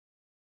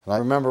And I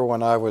remember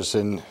when I was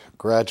in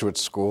graduate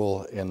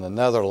school in the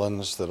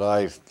Netherlands that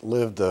I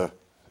lived a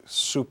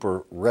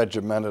super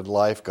regimented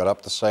life, got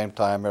up the same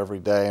time every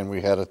day, and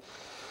we had a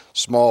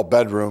small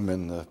bedroom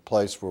in the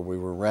place where we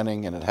were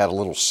renting, and it had a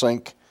little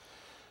sink,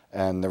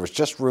 and there was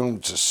just room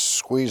to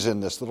squeeze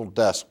in this little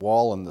desk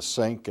wall in the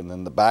sink, and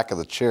then the back of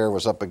the chair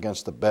was up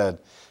against the bed,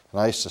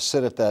 and I used to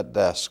sit at that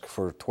desk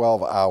for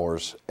 12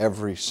 hours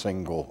every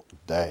single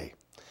day.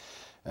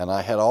 And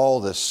I had all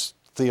this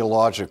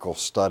theological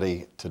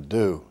study to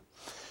do.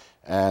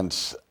 And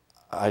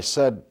I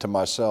said to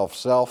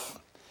myself,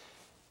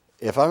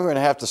 if I'm going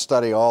to have to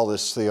study all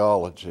this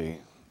theology,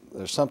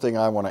 there's something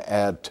I want to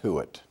add to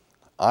it.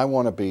 I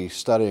want to be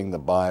studying the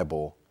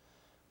Bible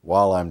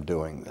while I'm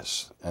doing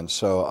this. And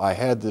so I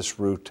had this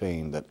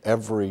routine that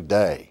every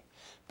day,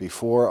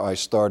 before I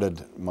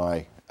started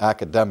my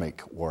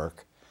academic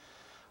work,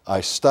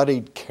 I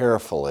studied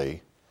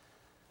carefully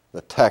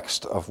the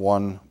text of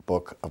one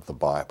book of the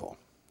Bible.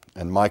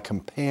 And my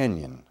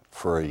companion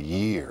for a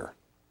year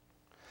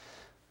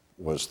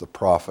was the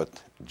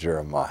prophet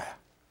Jeremiah.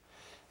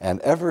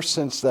 And ever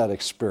since that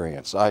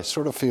experience, I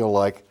sort of feel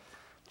like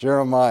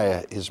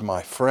Jeremiah is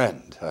my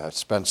friend. I've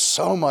spent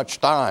so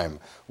much time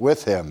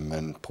with him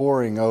and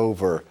poring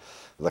over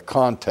the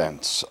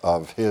contents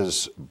of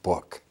his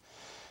book.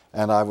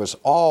 And I was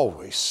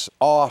always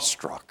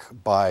awestruck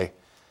by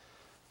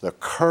the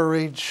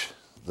courage,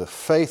 the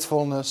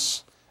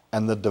faithfulness,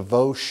 and the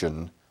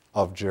devotion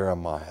of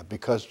Jeremiah,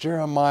 because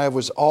Jeremiah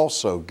was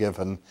also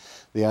given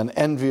the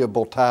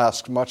unenviable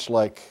task, much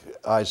like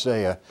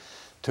Isaiah,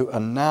 to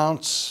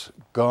announce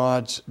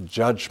God's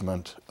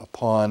judgment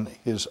upon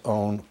his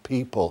own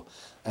people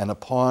and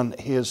upon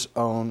his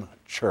own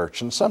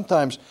church. And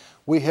sometimes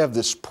we have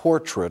this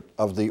portrait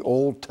of the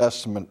Old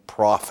Testament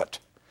prophet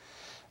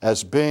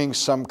as being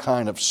some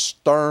kind of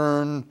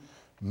stern,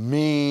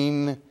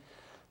 mean,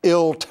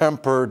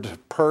 ill-tempered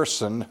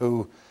person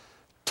who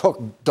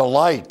took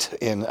delight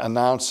in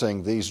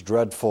announcing these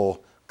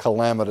dreadful,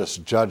 calamitous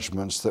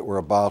judgments that were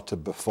about to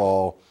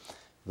befall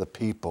the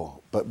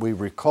people. But we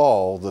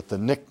recall that the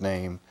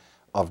nickname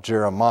of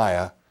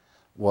Jeremiah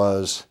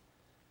was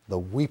the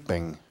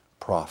weeping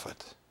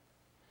prophet,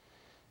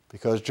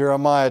 because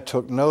Jeremiah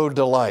took no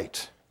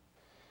delight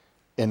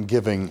in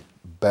giving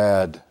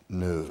bad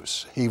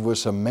news. He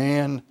was a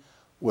man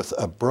with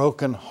a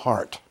broken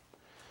heart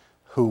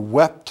who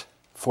wept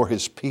for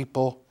his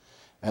people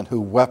and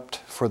who wept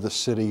for the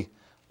city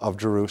of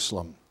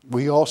Jerusalem.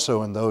 We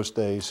also in those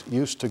days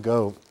used to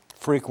go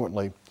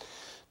frequently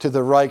to the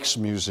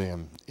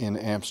Rijksmuseum in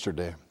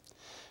Amsterdam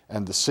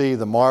and to see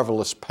the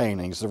marvelous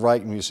paintings. The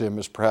Rijksmuseum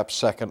is perhaps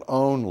second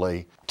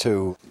only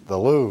to the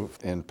Louvre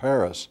in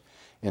Paris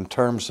in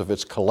terms of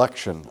its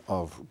collection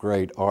of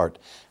great art.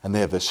 And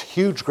they have this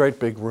huge, great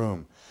big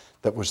room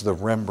that was the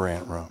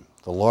Rembrandt room,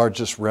 the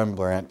largest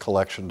Rembrandt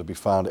collection to be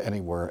found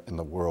anywhere in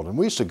the world. And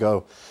we used to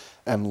go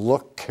and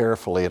look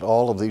carefully at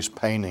all of these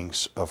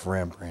paintings of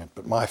Rembrandt.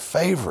 But my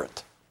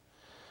favorite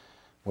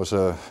was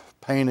a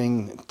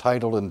painting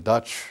titled in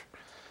Dutch,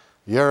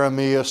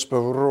 Jeremias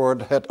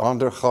beroert het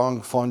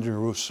ondergang van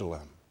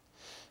Jerusalem.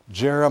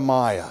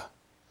 Jeremiah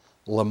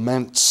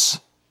laments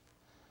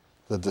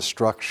the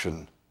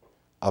destruction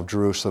of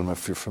Jerusalem.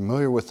 If you're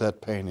familiar with that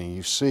painting,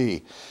 you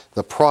see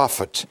the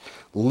prophet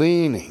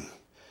leaning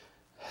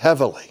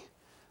heavily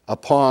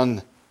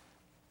upon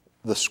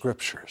the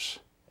scriptures.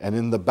 And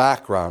in the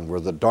background, where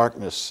the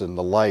darkness and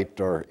the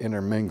light are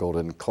intermingled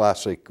in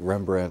classic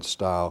Rembrandt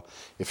style,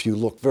 if you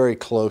look very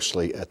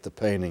closely at the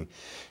painting,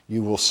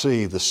 you will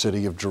see the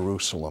city of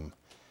Jerusalem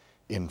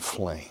in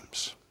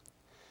flames.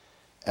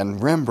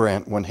 And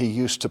Rembrandt, when he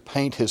used to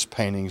paint his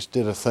paintings,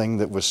 did a thing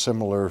that was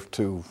similar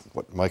to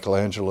what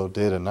Michelangelo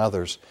did and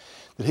others,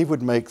 that he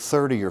would make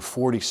 30 or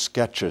 40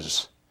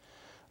 sketches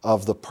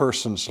of the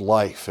person's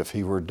life if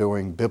he were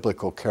doing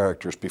biblical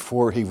characters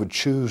before he would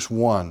choose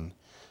one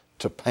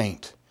to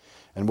paint.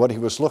 And what he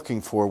was looking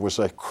for was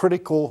a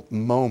critical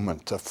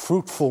moment, a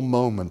fruitful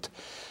moment,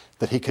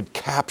 that he could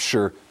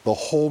capture the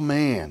whole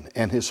man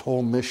and his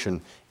whole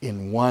mission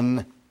in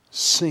one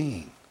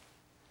scene.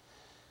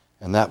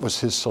 And that was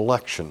his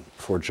selection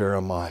for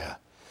Jeremiah.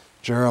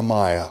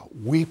 Jeremiah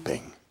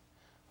weeping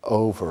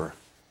over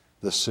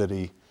the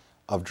city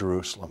of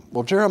Jerusalem.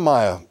 Well,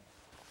 Jeremiah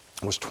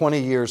was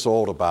 20 years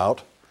old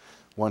about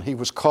when he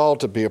was called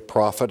to be a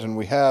prophet, and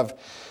we have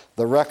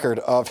the record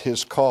of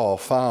his call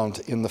found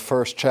in the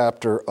first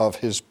chapter of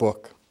his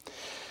book.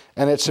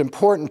 And it's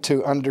important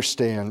to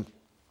understand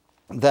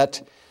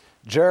that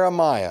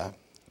Jeremiah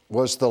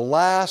was the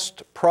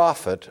last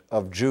prophet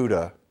of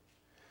Judah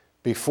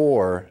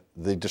before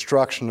the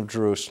destruction of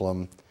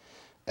Jerusalem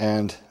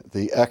and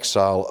the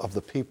exile of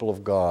the people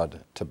of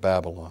God to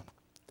Babylon.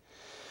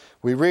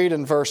 We read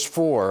in verse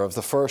 4 of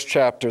the first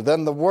chapter,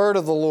 "Then the word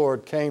of the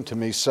Lord came to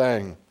me,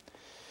 saying,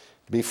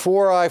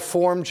 Before I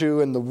formed you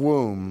in the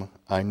womb,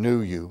 I knew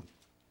you.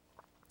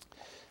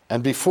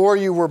 And before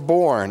you were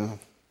born,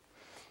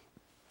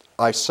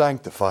 I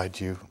sanctified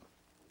you.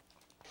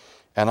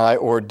 And I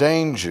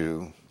ordained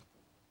you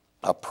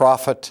a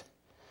prophet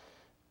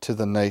to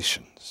the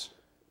nations."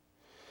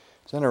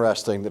 It's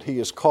interesting that he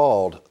is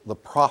called the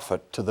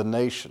prophet to the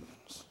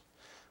nations,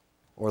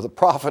 or the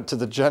prophet to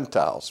the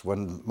Gentiles,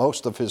 when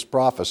most of his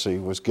prophecy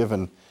was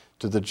given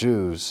to the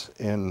Jews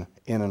in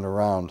and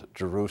around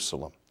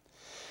Jerusalem.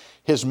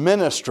 His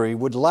ministry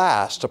would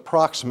last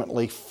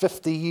approximately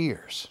 50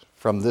 years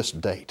from this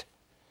date.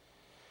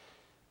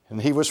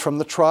 And he was from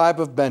the tribe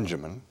of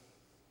Benjamin.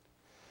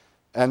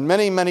 And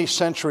many, many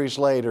centuries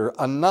later,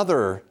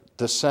 another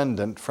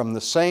descendant from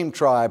the same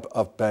tribe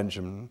of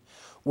Benjamin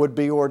would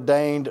be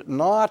ordained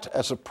not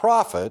as a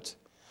prophet,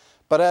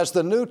 but as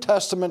the New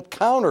Testament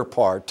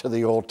counterpart to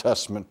the Old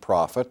Testament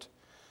prophet,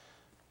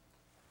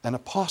 an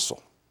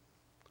apostle.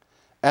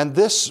 And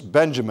this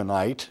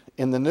Benjaminite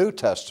in the New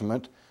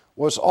Testament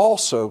was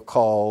also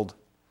called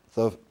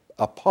the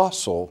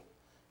apostle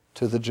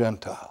to the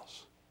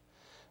Gentiles.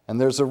 And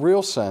there's a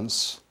real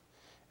sense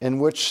in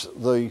which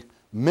the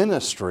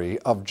ministry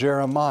of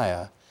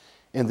Jeremiah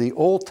in the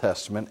Old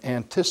Testament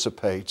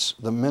anticipates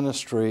the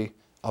ministry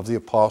of the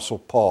Apostle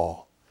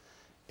Paul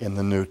in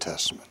the New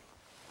Testament.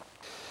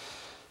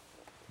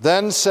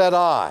 Then said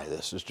I,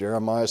 this is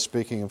Jeremiah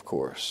speaking, of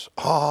course,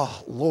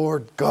 "Ah,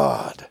 Lord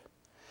God,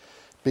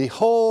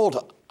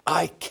 behold,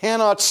 I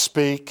cannot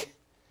speak,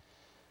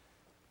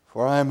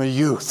 for I am a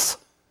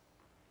youth."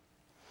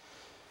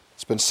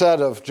 It's been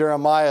said of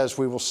Jeremiah, as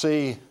we will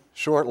see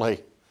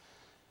shortly,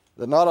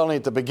 that not only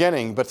at the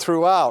beginning, but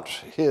throughout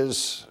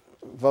his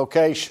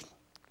vocation,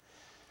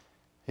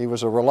 he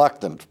was a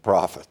reluctant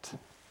prophet.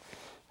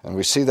 And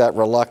we see that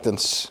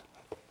reluctance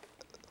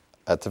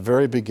at the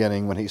very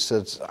beginning when he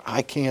says,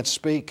 "I can't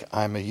speak,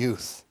 I'm a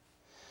youth."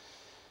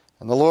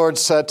 And the Lord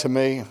said to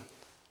me,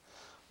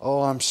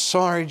 "Oh, I'm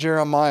sorry,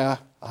 Jeremiah,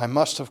 I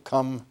must have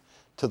come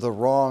to the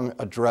wrong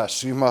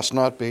address. You must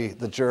not be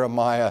the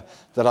Jeremiah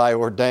that I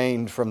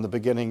ordained from the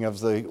beginning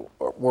of the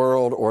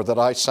world, or that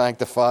I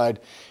sanctified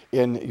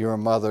in your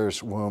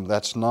mother's womb."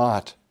 That's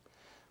not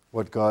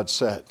what God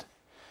said.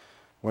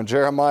 When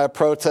Jeremiah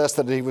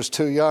protested that he was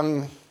too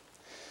young,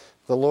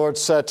 the Lord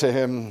said to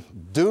him,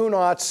 "Do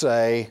not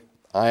say,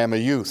 I am a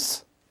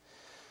youth,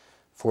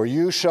 for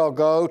you shall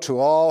go to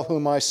all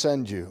whom I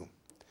send you,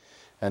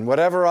 and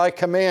whatever I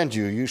command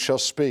you, you shall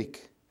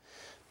speak.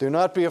 Do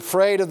not be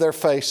afraid of their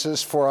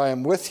faces, for I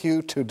am with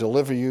you to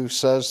deliver you,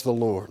 says the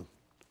Lord."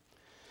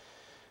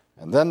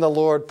 And then the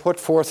Lord put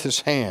forth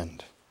his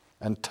hand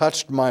and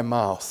touched my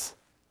mouth.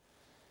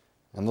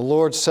 And the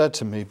Lord said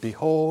to me,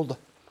 "Behold,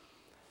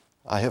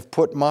 I have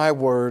put my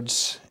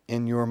words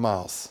in your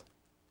mouth.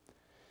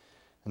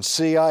 And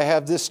see, I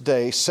have this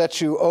day set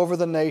you over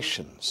the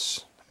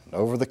nations and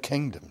over the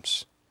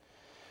kingdoms,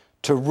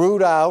 to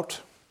root out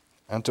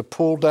and to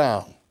pull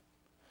down,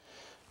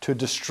 to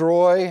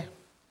destroy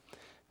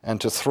and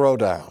to throw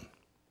down,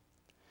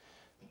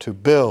 to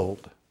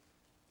build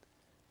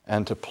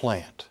and to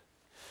plant."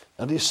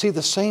 Now, do you see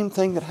the same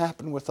thing that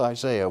happened with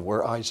Isaiah,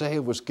 where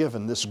Isaiah was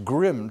given this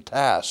grim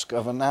task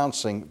of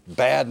announcing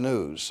bad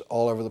news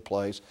all over the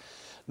place?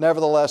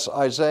 Nevertheless,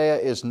 Isaiah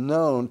is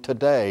known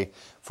today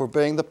for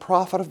being the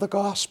prophet of the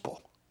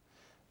gospel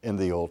in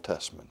the Old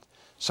Testament.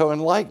 So in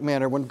like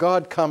manner, when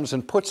God comes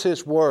and puts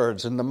his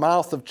words in the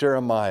mouth of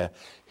Jeremiah,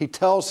 he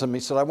tells him, he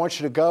said, "I want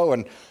you to go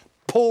and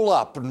pull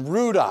up and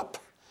root up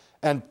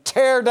and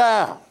tear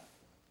down."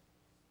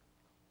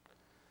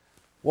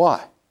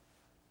 Why?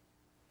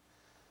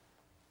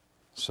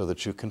 So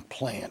that you can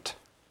plant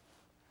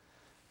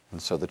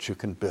and so that you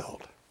can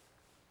build.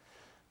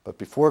 But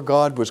before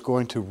God was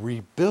going to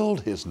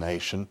rebuild his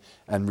nation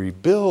and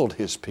rebuild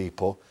his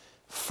people,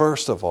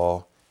 first of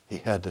all, he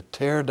had to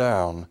tear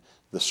down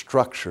the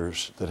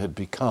structures that had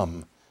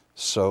become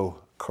so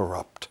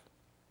corrupt.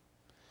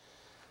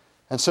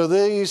 And so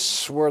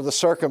these were the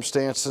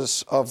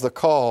circumstances of the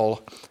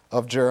call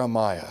of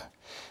Jeremiah.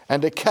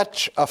 And to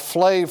catch a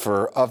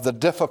flavor of the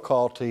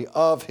difficulty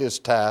of his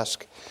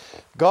task,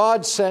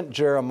 God sent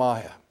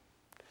Jeremiah,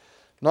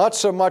 not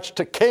so much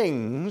to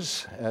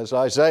kings, as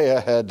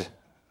Isaiah had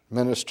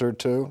ministered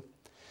to,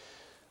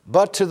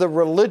 but to the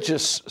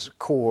religious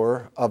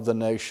core of the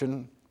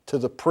nation, to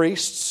the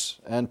priests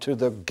and to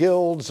the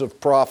guilds of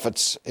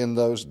prophets in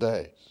those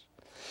days.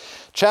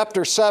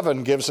 Chapter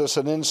 7 gives us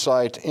an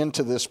insight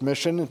into this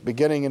mission.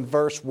 Beginning in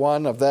verse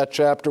 1 of that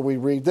chapter, we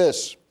read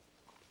this: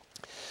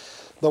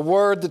 "The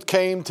word that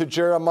came to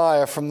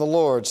Jeremiah from the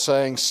Lord,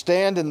 saying,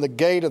 Stand in the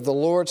gate of the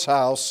Lord's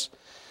house,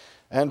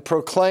 and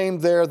proclaim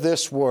there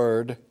this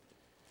word,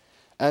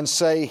 and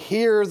say,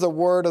 Hear the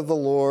word of the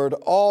Lord,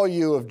 all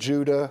you of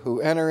Judah who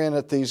enter in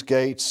at these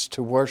gates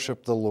to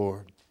worship the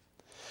Lord.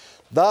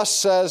 Thus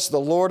says the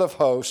Lord of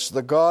hosts,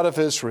 the God of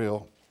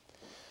Israel,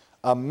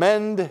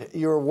 Amend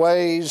your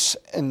ways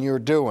and your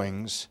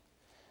doings,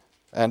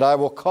 and I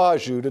will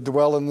cause you to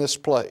dwell in this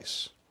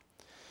place.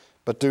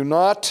 But do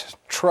not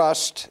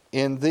trust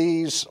in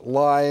these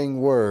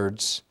lying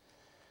words,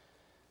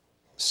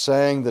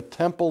 saying, The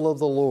temple of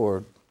the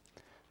Lord,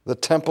 the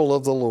temple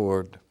of the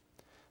Lord,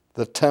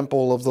 the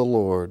temple of the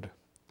Lord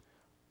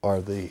are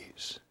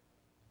these."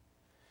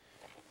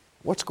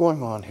 What's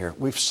going on here?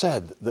 We've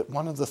said that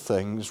one of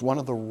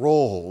the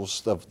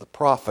roles of the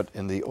prophet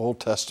in the Old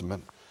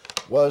Testament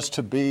was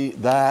to be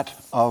that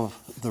of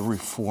the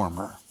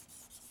reformer.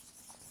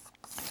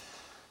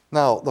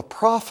 Now, the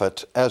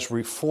prophet as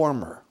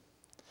reformer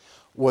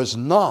was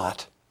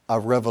not a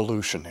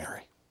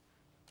revolutionary.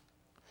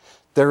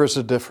 There is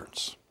a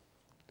difference.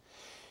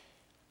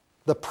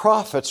 The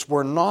prophets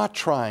were not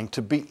trying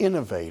to be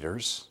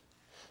innovators,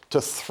 to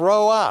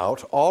throw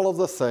out all of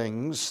the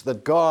things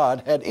that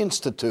God had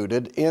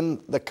instituted in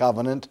the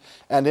covenant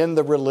and in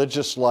the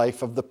religious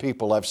life of the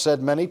people. I've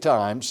said many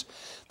times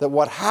that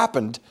what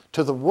happened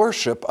to the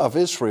worship of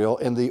Israel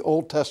in the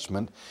Old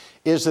Testament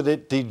is that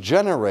it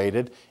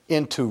degenerated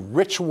into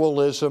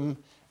ritualism,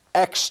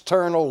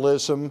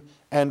 externalism,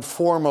 and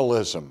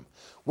formalism,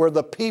 where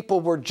the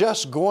people were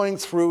just going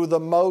through the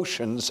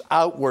motions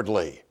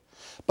outwardly,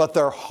 but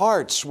their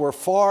hearts were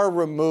far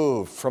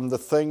removed from the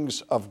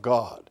things of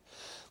God.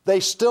 They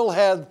still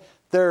had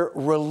their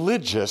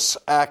religious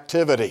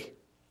activity,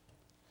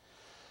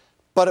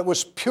 but it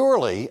was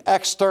purely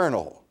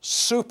external,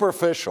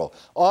 superficial,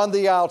 on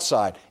the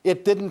outside.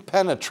 It didn't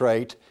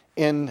penetrate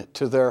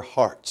into their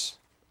hearts.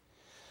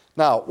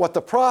 Now, what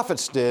the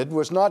prophets did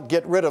was not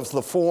get rid of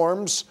the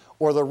forms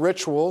or the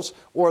rituals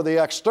or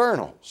the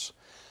externals,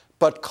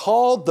 but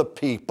called the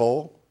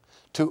people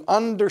to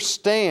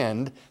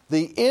understand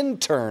the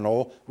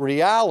internal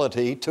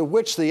reality to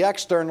which the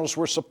externals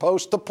were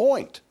supposed to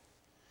point,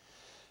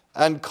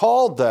 and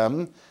called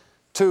them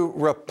to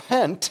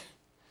repent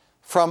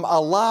from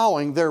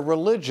allowing their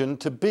religion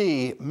to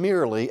be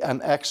merely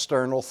an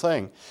external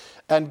thing.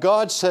 And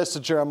God says to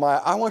Jeremiah,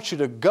 I want you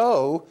to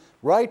go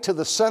right to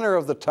the center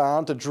of the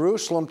town, to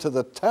Jerusalem, to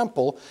the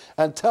temple,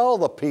 and tell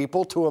the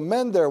people to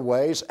amend their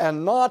ways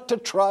and not to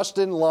trust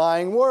in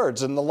lying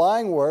words. And the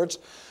lying words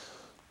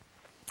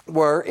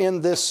were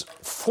in this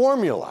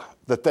formula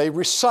that they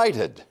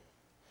recited.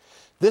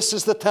 This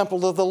is the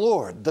temple of the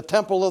Lord, the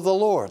temple of the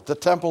Lord, the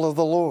temple of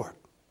the Lord.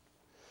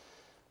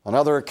 On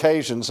other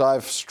occasions,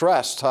 I've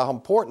stressed how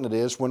important it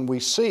is when we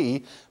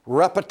see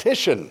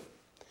repetition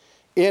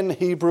in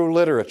Hebrew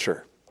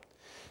literature,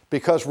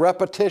 because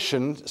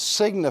repetition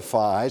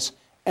signifies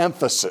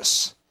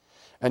emphasis.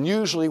 And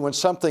usually when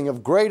something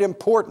of great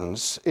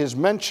importance is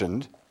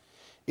mentioned,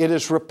 it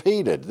is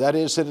repeated. That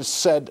is, it is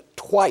said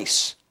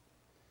twice.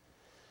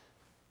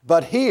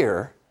 But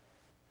here,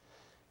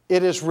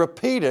 it is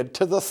repeated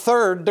to the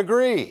third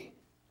degree.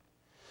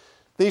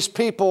 These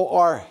people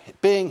are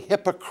being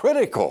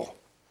hypocritical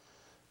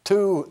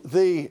to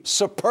the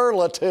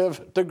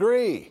superlative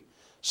degree,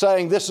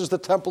 saying, this is the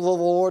temple of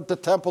the Lord, the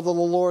temple of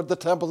the Lord, the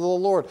temple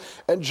of the Lord.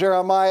 And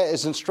Jeremiah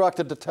is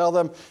instructed to tell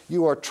them,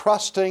 you are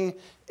trusting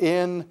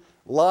in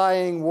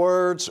lying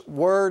words,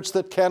 words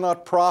that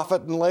cannot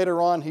profit. And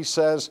later on he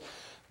says,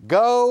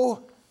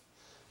 go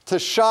to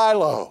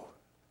Shiloh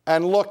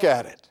and look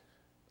at it.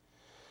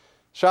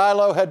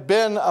 Shiloh had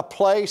been a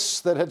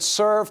place that had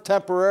served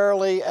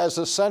temporarily as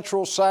a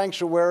central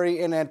sanctuary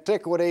in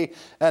antiquity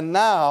and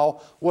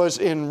now was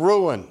in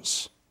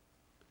ruins.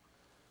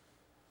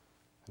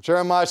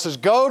 Jeremiah says,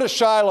 go to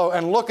Shiloh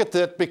and look at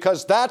it,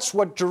 because that's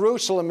what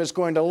Jerusalem is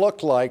going to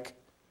look like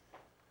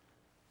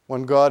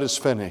when God is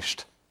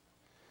finished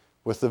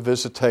with the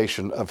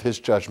visitation of His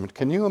judgment.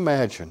 Can you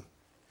imagine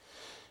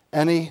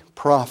any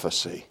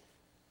prophecy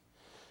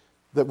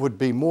that would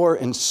be more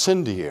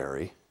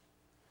incendiary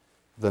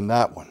than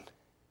that one?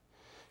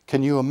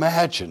 Can you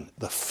imagine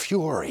the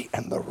fury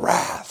and the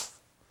wrath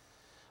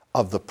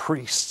of the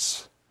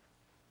priests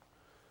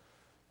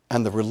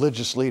and the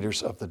religious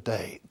leaders of the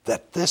day,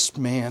 that this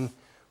man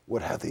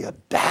would have the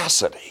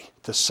audacity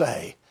to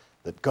say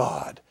that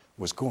God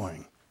was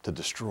going to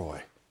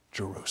destroy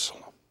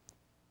Jerusalem?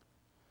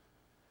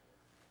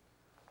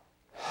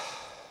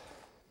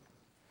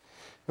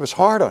 It was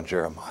hard on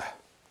Jeremiah.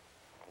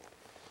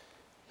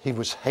 He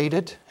was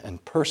hated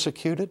and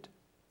persecuted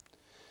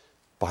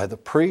by the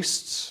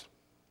priests,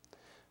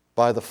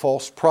 by the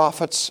false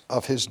prophets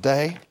of his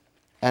day,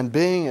 and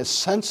being as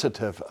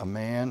sensitive a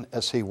man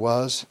as he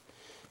was,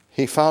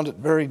 he found it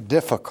very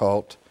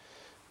difficult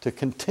to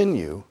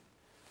continue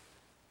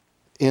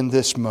in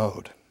this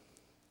mode.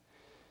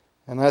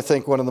 And I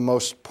think one of the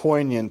most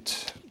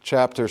poignant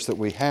chapters that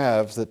we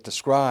have that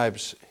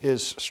describes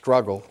his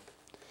struggle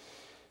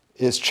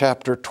is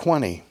chapter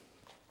 20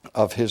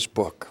 of his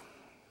book.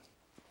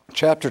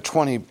 Chapter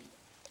 20,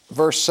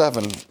 verse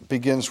 7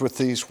 begins with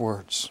these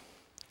words.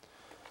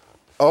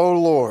 O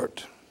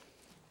Lord,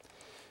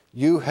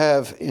 you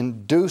have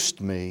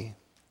induced me,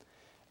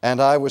 and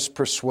I was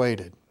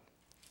persuaded.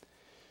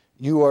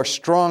 You are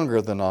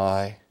stronger than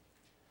I,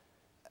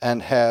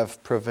 and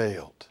have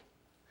prevailed.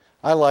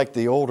 I like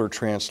the older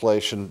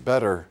translation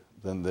better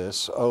than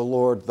this. O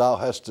Lord, thou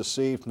hast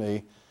deceived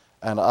me,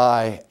 and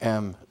I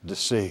am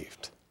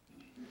deceived.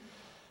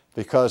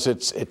 Because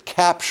it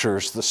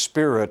captures the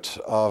spirit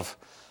of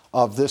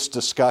this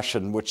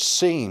discussion, which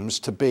seems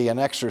to be an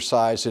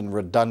exercise in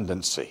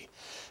redundancy.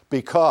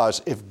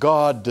 Because if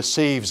God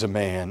deceives a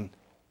man,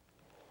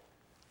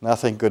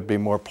 nothing could be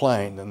more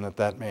plain than that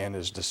that man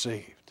is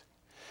deceived.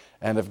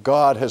 And if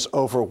God has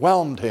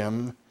overwhelmed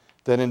him,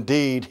 then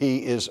indeed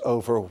he is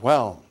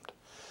overwhelmed.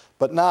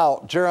 But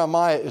now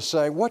Jeremiah is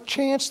saying, what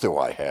chance do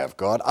I have,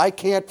 God? I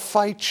can't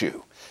fight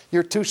you.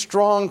 You're too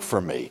strong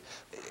for me.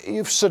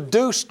 You've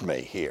seduced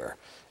me here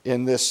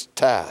in this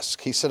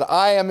task. He said,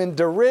 I am in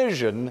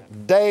derision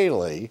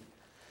daily,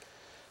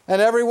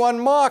 and everyone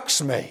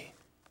mocks me.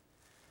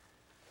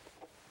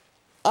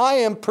 I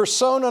am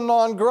persona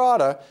non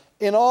grata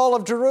in all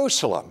of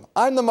Jerusalem.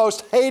 I'm the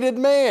most hated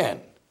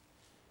man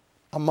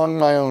among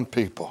my own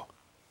people.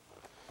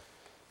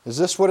 Is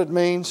this what it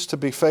means to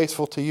be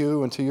faithful to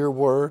you and to your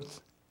word?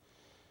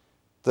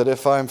 That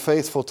if I'm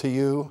faithful to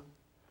you,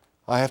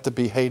 I have to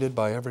be hated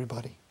by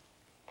everybody?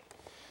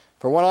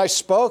 For when I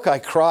spoke, I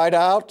cried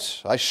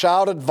out, I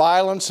shouted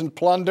violence and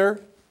plunder,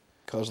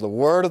 because the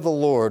word of the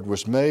Lord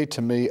was made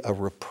to me a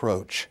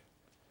reproach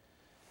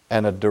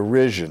and a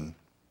derision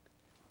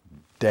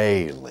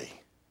daily.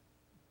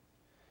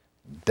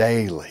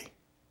 Daily.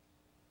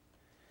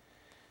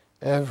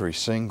 Every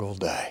single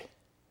day.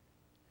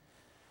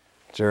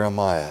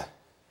 Jeremiah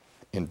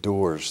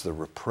endures the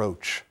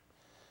reproach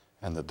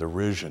and the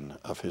derision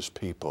of his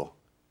people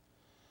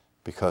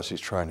because he's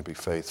trying to be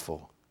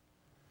faithful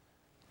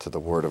to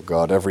the Word of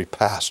God. Every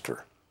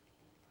pastor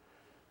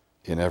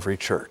in every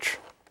church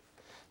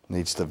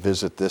needs to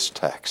visit this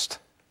text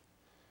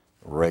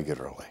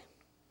regularly.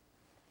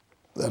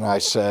 Then I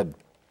said,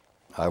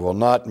 I will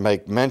not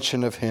make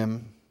mention of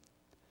him,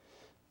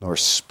 nor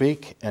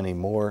speak any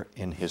more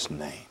in his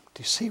name.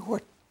 Do you see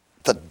what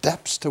the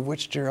depths to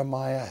which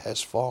Jeremiah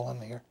has fallen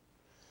here?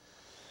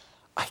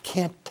 I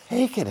can't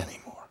take it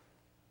anymore.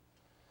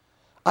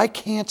 I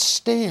can't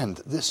stand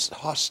this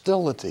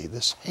hostility,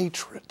 this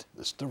hatred,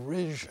 this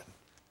derision.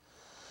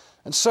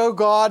 And so,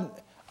 God,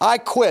 I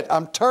quit.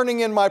 I'm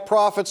turning in my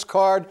prophet's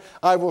card.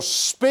 I will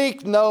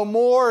speak no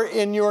more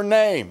in your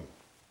name.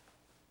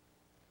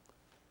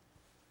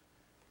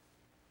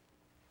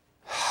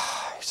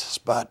 He says,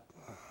 but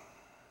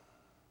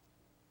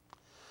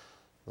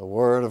the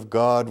word of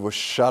God was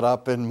shut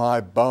up in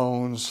my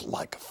bones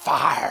like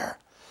fire,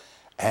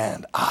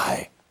 and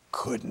I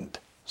couldn't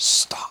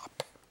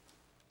stop.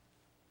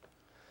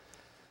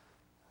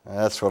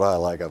 That's what I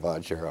like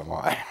about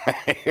Jeremiah.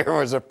 Here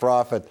was a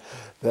prophet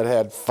that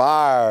had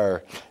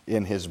fire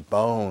in his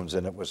bones,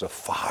 and it was a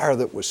fire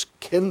that was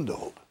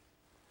kindled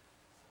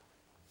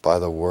by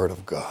the word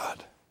of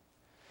God.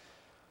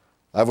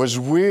 I was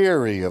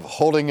weary of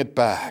holding it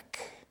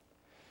back,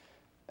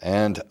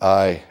 and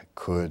I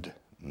could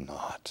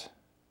not.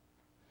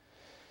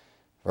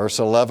 Verse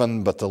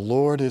 11, but the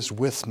Lord is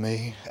with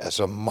me as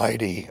a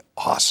mighty,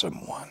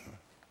 awesome one.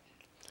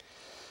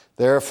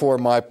 Therefore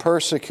my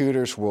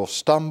persecutors will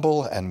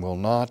stumble and will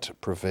not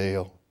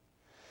prevail.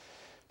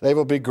 They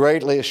will be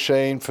greatly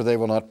ashamed, for they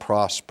will not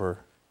prosper,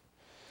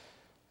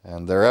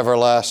 and their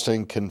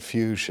everlasting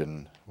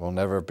confusion will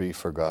never be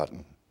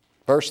forgotten.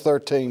 Verse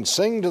 13,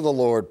 sing to the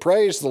Lord,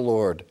 praise the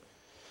Lord.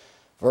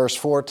 Verse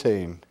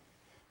 14,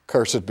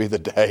 cursed be the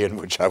day in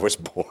which I was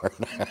born.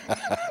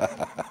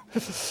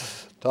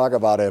 Talk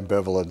about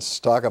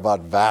ambivalence. Talk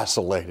about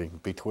vacillating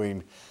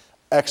between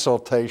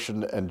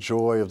exaltation and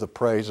joy of the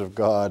praise of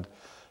God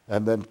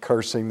and then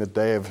cursing the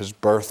day of his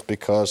birth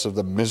because of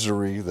the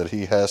misery that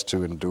he has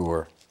to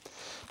endure.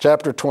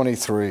 Chapter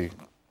 23,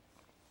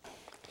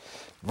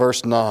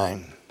 verse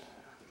 9,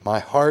 my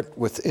heart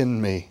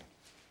within me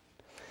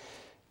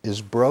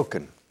is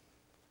broken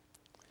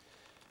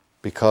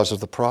because of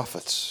the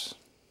prophets.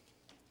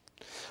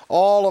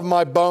 All of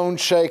my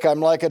bones shake. I'm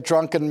like a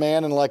drunken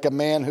man and like a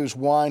man whose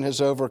wine has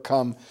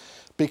overcome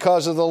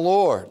because of the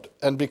Lord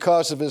and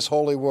because of his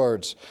holy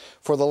words.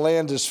 For the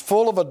land is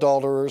full of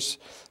adulterers.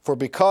 For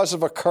because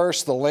of a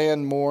curse the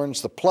land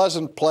mourns. The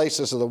pleasant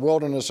places of the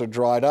wilderness are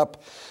dried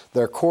up.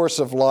 Their course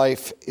of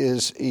life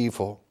is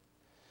evil,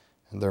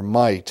 and their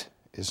might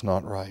is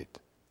not right.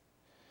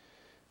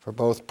 For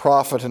both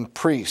prophet and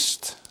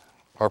priest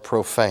are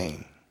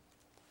profane.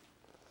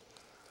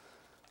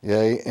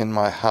 Yea, in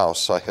my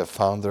house I have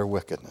found their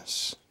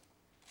wickedness.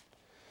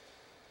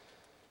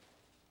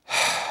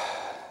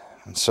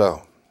 And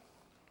so,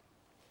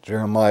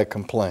 Jeremiah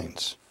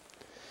complains.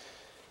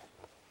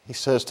 He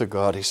says to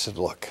God, he said,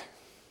 look,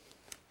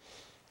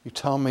 you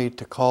tell me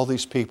to call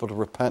these people to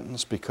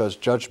repentance because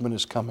judgment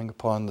is coming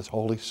upon this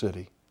holy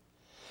city.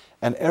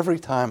 And every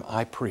time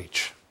I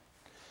preach,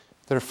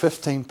 there are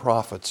 15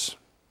 prophets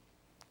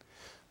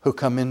who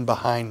come in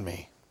behind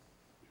me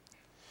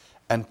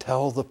and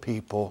tell the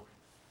people,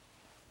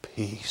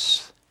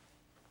 peace,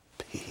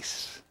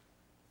 peace.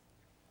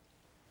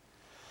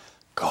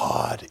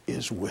 God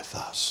is with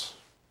us.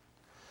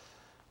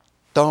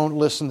 Don't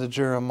listen to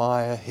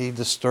Jeremiah. He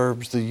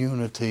disturbs the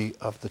unity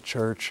of the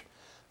church.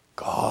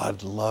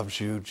 God loves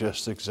you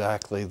just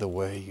exactly the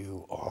way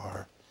you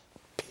are.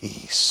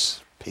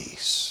 Peace,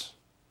 peace.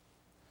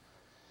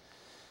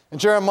 And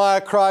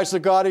Jeremiah cries to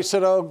God. He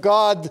said, oh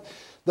God,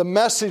 the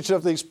message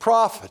of these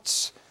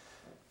prophets,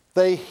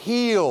 they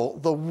heal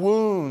the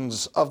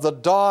wounds of the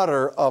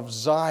daughter of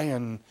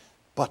Zion,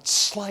 but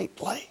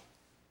slightly.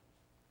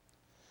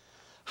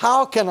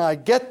 How can I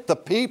get the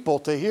people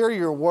to hear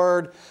your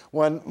word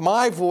when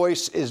my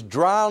voice is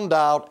drowned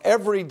out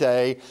every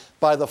day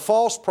by the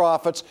false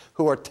prophets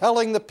who are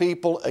telling the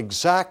people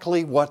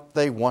exactly what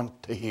they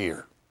want to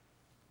hear?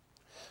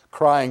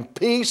 Crying,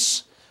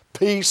 peace,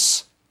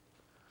 peace,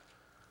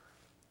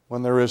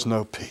 when there is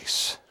no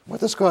peace.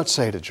 What does God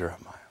say to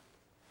Jeremiah?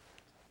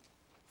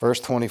 Verse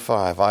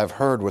 25, I have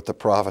heard what the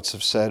prophets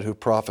have said who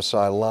prophesy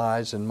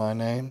lies in my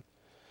name,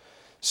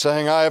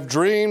 saying, I have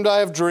dreamed, I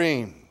have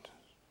dreamed.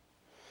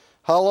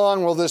 How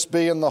long will this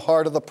be in the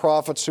heart of the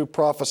prophets who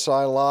prophesy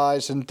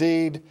lies?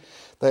 Indeed,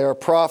 they are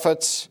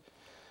prophets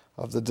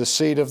of the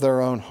deceit of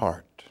their own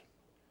heart,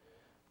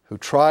 who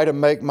try to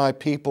make my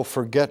people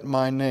forget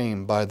my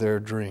name by their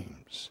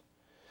dreams,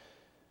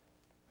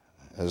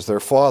 as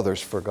their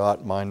fathers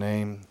forgot my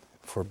name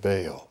for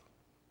Baal.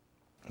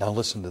 Now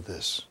listen to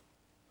this.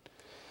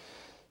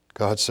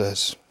 God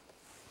says,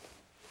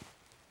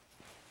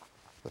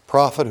 the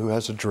prophet who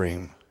has a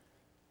dream,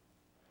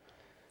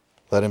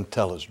 let him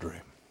tell his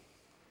dream.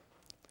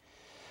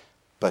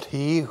 But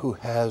he who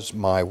has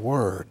my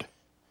word,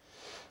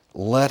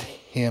 let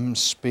him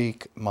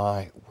speak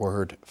my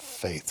word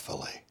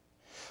faithfully.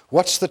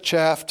 What's the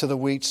chaff to the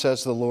wheat,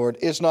 says the Lord?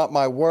 Is not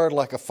my word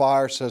like a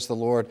fire, says the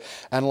Lord,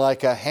 and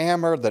like a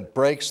hammer that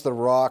breaks the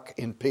rock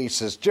in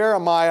pieces?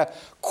 Jeremiah,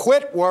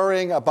 quit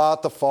worrying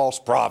about the false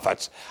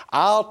prophets.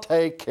 I'll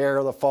take care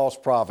of the false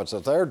prophets.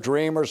 If they're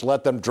dreamers,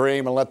 let them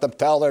dream and let them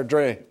tell their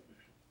dream.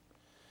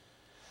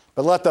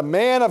 But let the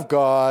man of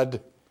God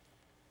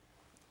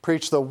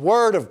preach the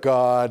word of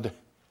God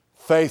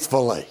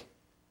faithfully.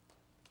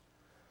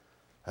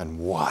 And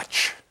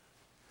watch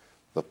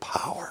the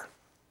power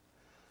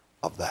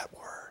of that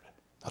word.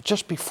 Now,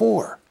 just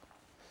before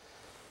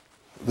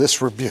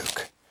this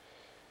rebuke,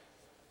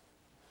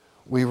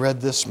 we read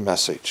this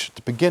message at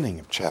the beginning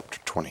of chapter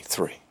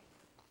 23.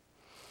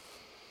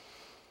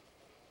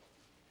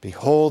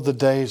 Behold, the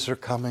days are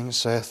coming,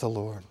 saith the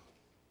Lord,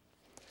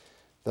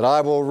 that I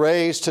will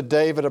raise to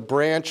David a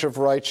branch of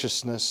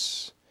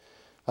righteousness.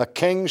 A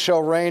king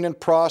shall reign and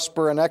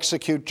prosper and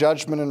execute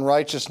judgment and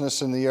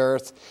righteousness in the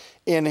earth.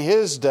 In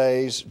his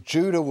days,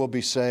 Judah will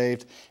be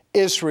saved.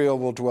 Israel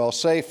will dwell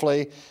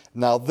safely.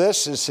 Now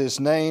this is his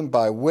name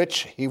by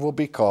which he will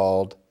be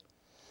called,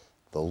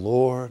 the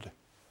Lord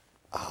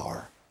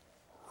our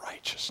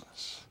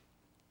righteousness.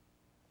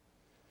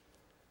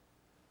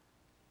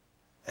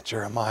 And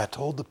Jeremiah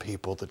told the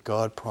people that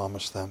God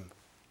promised them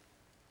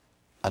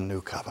a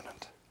new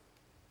covenant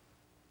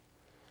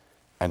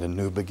and a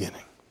new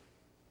beginning.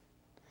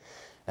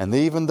 And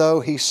even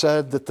though he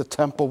said that the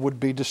temple would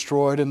be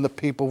destroyed and the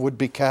people would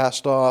be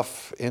cast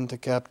off into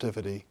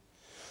captivity,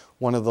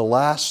 one of the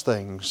last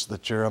things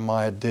that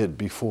Jeremiah did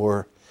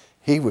before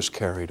he was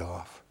carried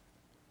off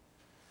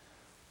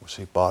was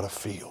he bought a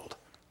field.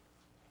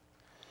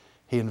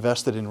 He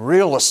invested in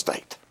real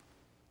estate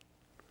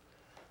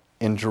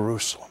in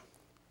Jerusalem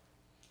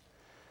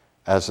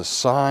as a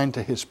sign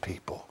to his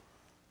people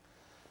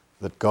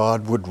that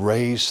God would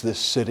raise this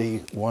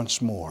city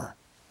once more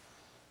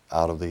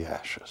out of the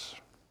ashes.